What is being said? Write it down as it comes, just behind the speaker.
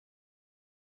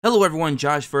Hello everyone,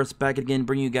 Josh first back again,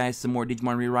 bringing you guys some more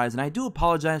Digimon ReArise, and I do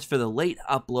apologize for the late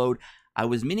upload. I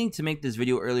was meaning to make this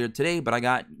video earlier today, but I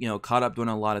got, caught up doing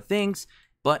a lot of things,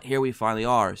 but here we finally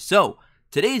are. So,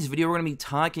 today's video we're going to be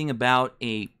talking about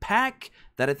a pack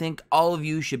that I think all of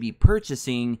you should be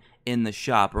purchasing in the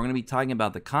shop. We're going to be talking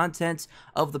about the contents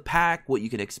of the pack, what you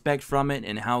can expect from it,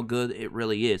 and how good it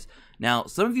really is. Now,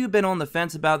 some of you have been on the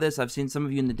fence about this. I've seen some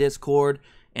of you in the Discord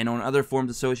and on other forms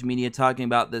of social media talking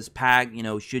about this pack,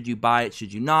 should you buy it,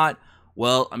 should you not?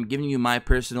 Well, I'm giving you my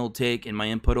personal take and my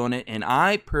input on it, and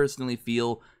I personally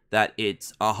feel that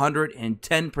it's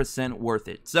 110% worth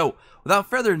it. So, without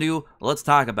further ado, let's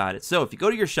talk about it. So, if you go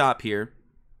to your shop here,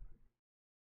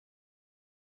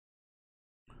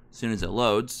 as soon as it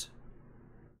loads,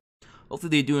 hopefully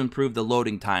they do improve the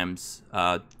loading times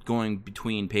going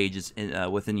between pages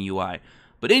within the UI.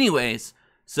 But anyways,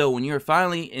 so when you're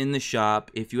finally in the shop,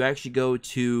 if you actually go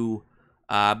to,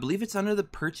 I believe it's under the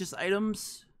purchase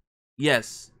items.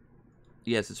 Yes,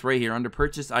 it's right here under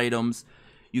purchase items.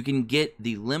 You can get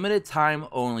the limited time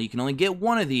only. You can only get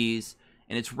one of these,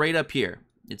 and it's right up here.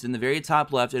 It's in the very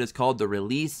top left. It is called the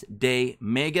Release Day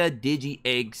Mega Digi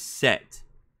Egg Set.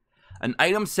 An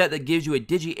item set that gives you a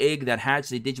Digi Egg that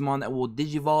hatches a Digimon that will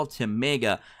Digivolve to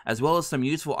Mega, as well as some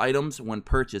useful items when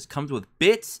purchased. Comes with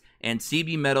bits and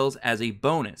CB medals as a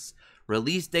bonus.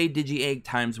 Release Day Digi Egg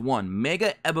 ×1.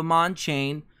 Mega Ebomon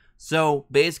Chain. So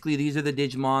basically these are the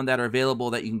Digimon that are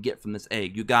available that you can get from this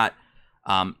egg. You got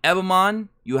Ebomon,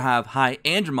 you have High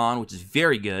Andromon, which is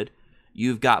very good.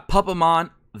 You've got Puppamon,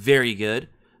 very good.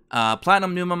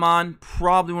 Platinum Numamon,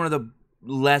 probably one of the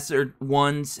lesser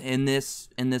ones in this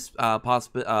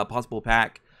possible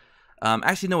pack.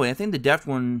 Actually, no, wait. I think the Def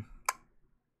one.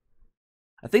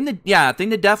 I think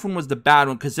the Def one was the bad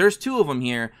one because there's two of them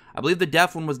here. I believe the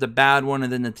Def one was the bad one,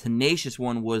 and then the Tenacious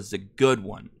one was the good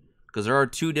one because there are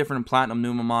two different Platinum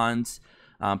Numamons.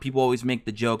 People always make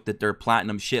the joke that they're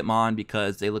Platinum Shitmon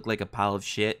because they look like a pile of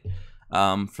shit.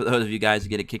 For those of you guys who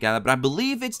get a kick out of it. But I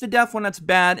believe it's the Def one that's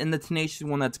bad and the Tenacious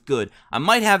one that's good. I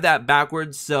might have that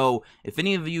backwards, so if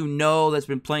any of you know that's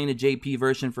been playing the JP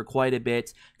version for quite a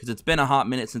bit, because it's been a hot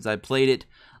minute since I played it,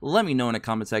 let me know in the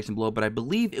comment section below. But I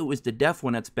believe it was the Def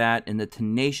one that's bad and the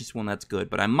Tenacious one that's good.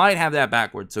 But I might have that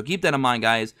backwards, so keep that in mind,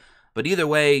 guys. But either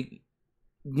way,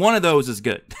 one of those is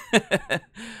good.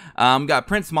 Got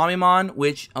Prince Mamimon,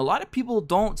 which a lot of people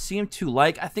don't seem to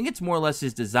like. I think it's more or less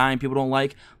his design people don't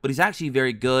like, but he's actually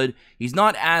very good. He's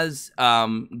not as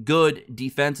good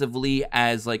defensively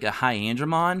as like a High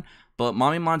Andromon, but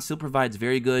Mamimon still provides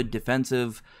very good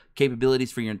defensive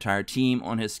capabilities for your entire team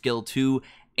on his skill 2,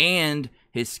 and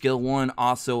his skill 1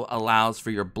 also allows for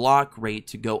your block rate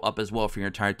to go up as well for your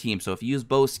entire team. So if you use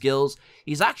both skills,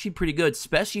 he's actually pretty good,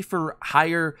 especially for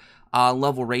higher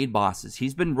level raid bosses.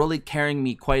 He's been really carrying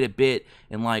me quite a bit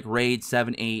in like raid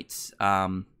 7, 8,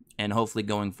 and hopefully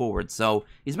going forward. So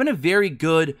he's been a very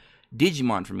good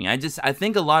Digimon for me. I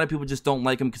think a lot of people just don't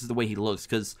like him because of the way he looks.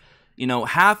 Because,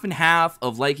 half and half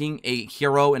of liking a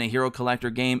hero in a hero collector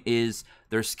game is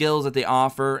their skills that they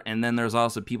offer, and then there's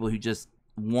also people who just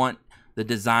want the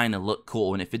design to look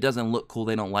cool, and if it doesn't look cool,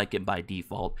 they don't like it by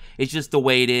default. It's just the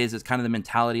way it is. It's kind of the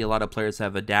mentality a lot of players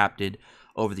have adapted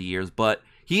over the years, but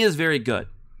he is very good.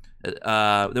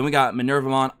 Then we got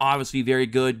Minervamon, obviously very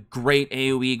good. Great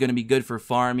AoE, going to be good for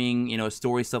farming,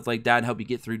 story, stuff like that, help you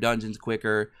get through dungeons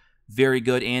quicker. Very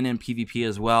good, and in PvP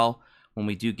as well, when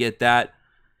we do get that.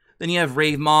 Then you have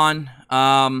Ravemon,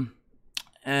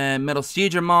 and Metal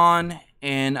Seedramon,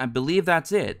 and I believe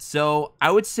that's it. So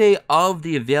I would say of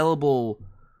the available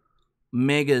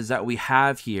megas that we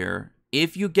have here,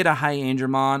 if you get a High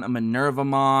Andromon, a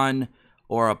Minervamon,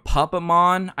 or a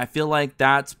Puppamon, I feel like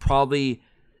that's probably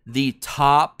the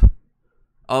top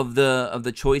of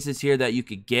the choices here that you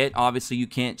could get. Obviously, you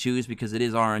can't choose because it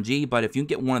is RNG, but if you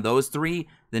get one of those three,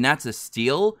 then that's a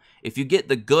steal. If you get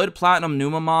the good Platinum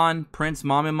Numamon, Prince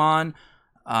Mamimon,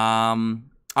 I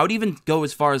would even go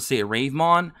as far as say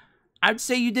Ravemon, I'd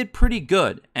say you did pretty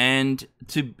good. And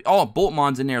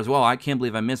Boltmon's in there as well. I can't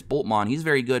believe I missed Boltmon. He's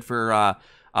very good for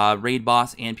raid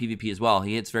boss and PvP as well.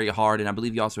 He hits very hard, and I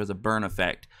believe he also has a burn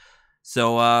effect.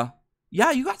 So,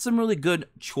 yeah, you got some really good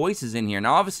choices in here.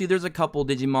 Now, obviously, there's a couple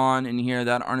Digimon in here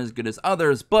that aren't as good as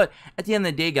others, but at the end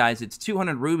of the day, guys, it's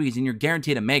 200 rubies, and you're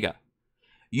guaranteed a Mega.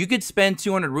 You could spend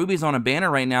 200 rubies on a banner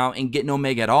right now and get no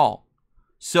Mega at all.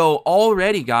 So,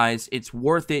 already, guys, it's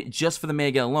worth it just for the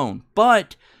Mega alone.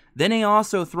 But then they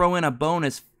also throw in a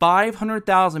bonus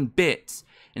 500,000 bits.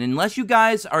 And unless you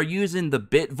guys are using the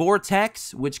Bit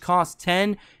Vortex, which costs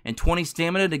 10 and 20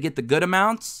 stamina to get the good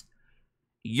amounts,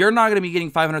 you're not going to be getting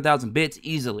 500,000 bits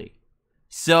easily.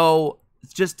 So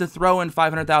just to throw in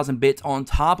 500,000 bits on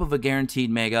top of a guaranteed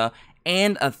mega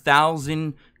and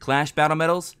 1,000 Clash Battle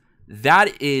medals,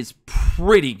 that is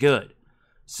pretty good.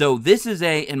 So this is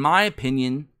in my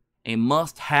opinion, a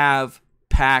must-have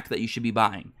pack that you should be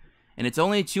buying. And it's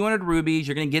only 200 rubies.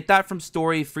 You're going to get that from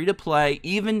story, free to play.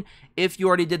 Even if you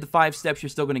already did the 5 steps, you're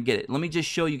still going to get it. Let me just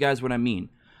show you guys what I mean.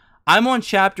 I'm on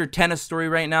chapter 10 of story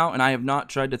right now, and I have not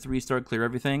tried to 3-star clear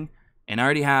everything. And I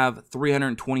already have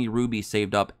 320 rubies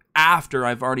saved up after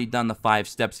I've already done the 5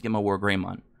 steps to get my War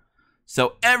Greymon.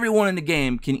 So everyone in the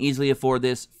game can easily afford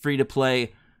this, free to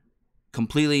play,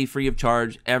 completely free of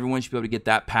charge. Everyone should be able to get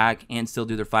that pack and still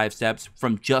do their 5 steps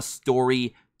from just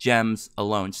story gems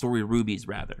alone, story rubies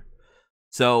rather.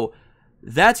 So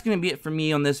that's going to be it for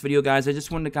me on this video, guys. I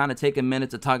just wanted to kind of take a minute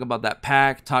to talk about that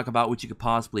pack, talk about what you could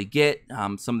possibly get,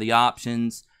 some of the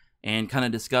options, and kind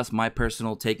of discuss my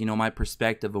personal take, my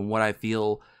perspective on what I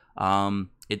feel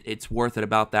it's worth it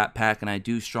about that pack. And I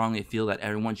do strongly feel that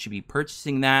everyone should be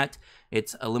purchasing that.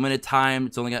 It's a limited time.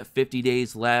 It's only got 50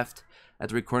 days left at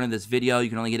the recording of this video. You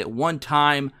can only get it one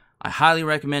time. I highly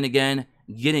recommend, again,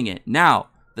 getting it. Now,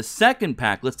 the second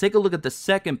pack. Let's take a look at the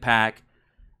second pack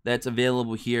that's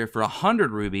available here for 100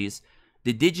 rubies,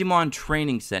 the Digimon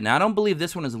training set. Now, I don't believe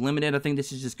this one is limited. I think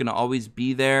this is just going to always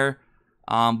be there,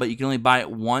 but you can only buy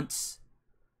it once.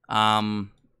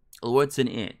 What's in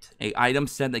it? A item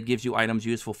set that gives you items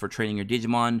useful for training your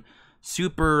Digimon.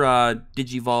 Super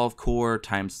Digivolve Core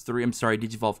times 3. I'm sorry,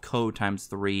 Digivolve Code times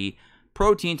 3.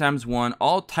 Protein times 1.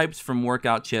 All types from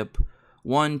Workout Chip.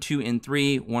 1, 2, and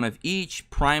 3. One of each.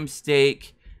 Prime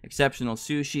Steak. Exceptional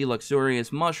sushi,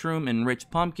 luxurious mushroom,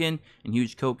 enriched pumpkin, and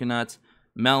huge coconuts,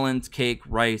 melons, cake,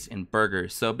 rice, and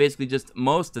burgers. So basically just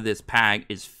most of this pack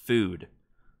is food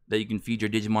that you can feed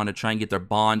your Digimon to try and get their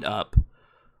bond up.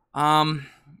 I'm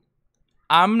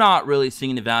not really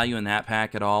seeing the value in that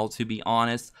pack at all, to be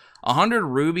honest. 100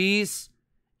 rubies,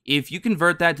 if you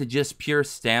convert that to just pure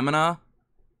stamina,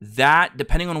 that,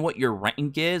 depending on what your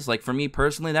rank is, like for me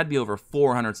personally, that'd be over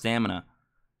 400 stamina.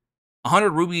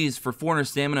 100 rubies for 400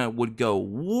 stamina would go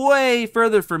way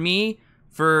further for me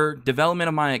for development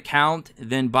of my account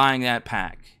than buying that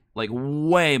pack. Like,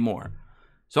 way more.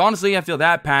 So, honestly, I feel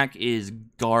that pack is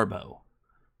garbo.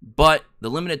 But the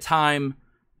limited time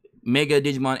Mega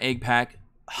Digimon Egg Pack,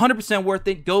 100% worth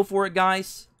it. Go for it,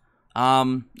 guys. At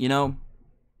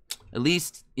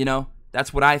least,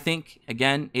 that's what I think.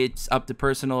 Again, it's up to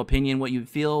personal opinion what you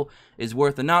feel is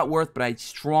worth or not worth. But I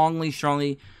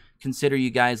strongly consider you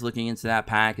guys looking into that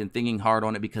pack and thinking hard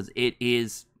on it, because it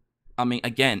is,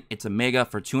 again, it's a mega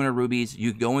for 200 rubies.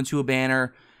 You go into a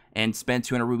banner and spend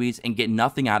 200 rubies and get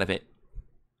nothing out of it.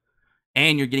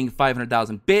 And you're getting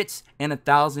 500,000 bits and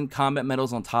 1,000 combat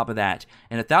medals on top of that.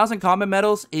 And 1,000 combat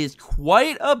medals is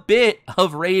quite a bit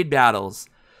of raid battles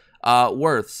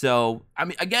worth. So,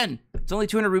 again, it's only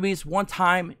 200 rubies. One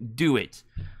time, do it.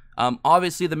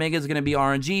 Obviously, the mega is going to be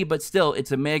RNG, but still,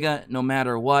 it's a mega no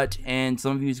matter what. And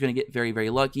some of you is going to get very, very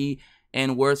lucky.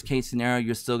 And worst case scenario,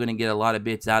 you're still going to get a lot of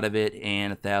bits out of it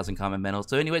and 1,000 combat medals.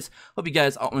 So anyways, hope you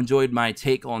guys all enjoyed my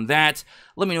take on that.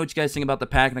 Let me know what you guys think about the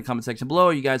pack in the comment section below.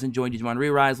 You guys enjoyed Digimon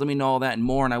ReArise. Let me know all that and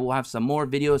more. And I will have some more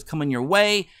videos coming your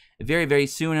way very, very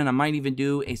soon. And I might even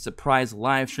do a surprise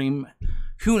live stream.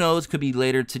 Who knows? Could be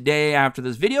later today after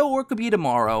this video, or it could be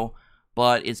tomorrow.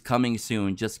 But it's coming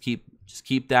soon. Just keep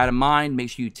that in mind. Make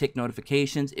sure you tick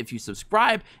notifications. If you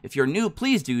subscribe, if you're new,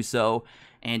 please do so.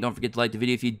 And don't forget to like the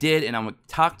video if you did. And I'm going to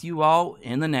talk to you all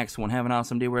in the next one. Have an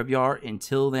awesome day wherever you are.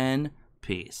 Until then,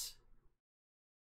 peace.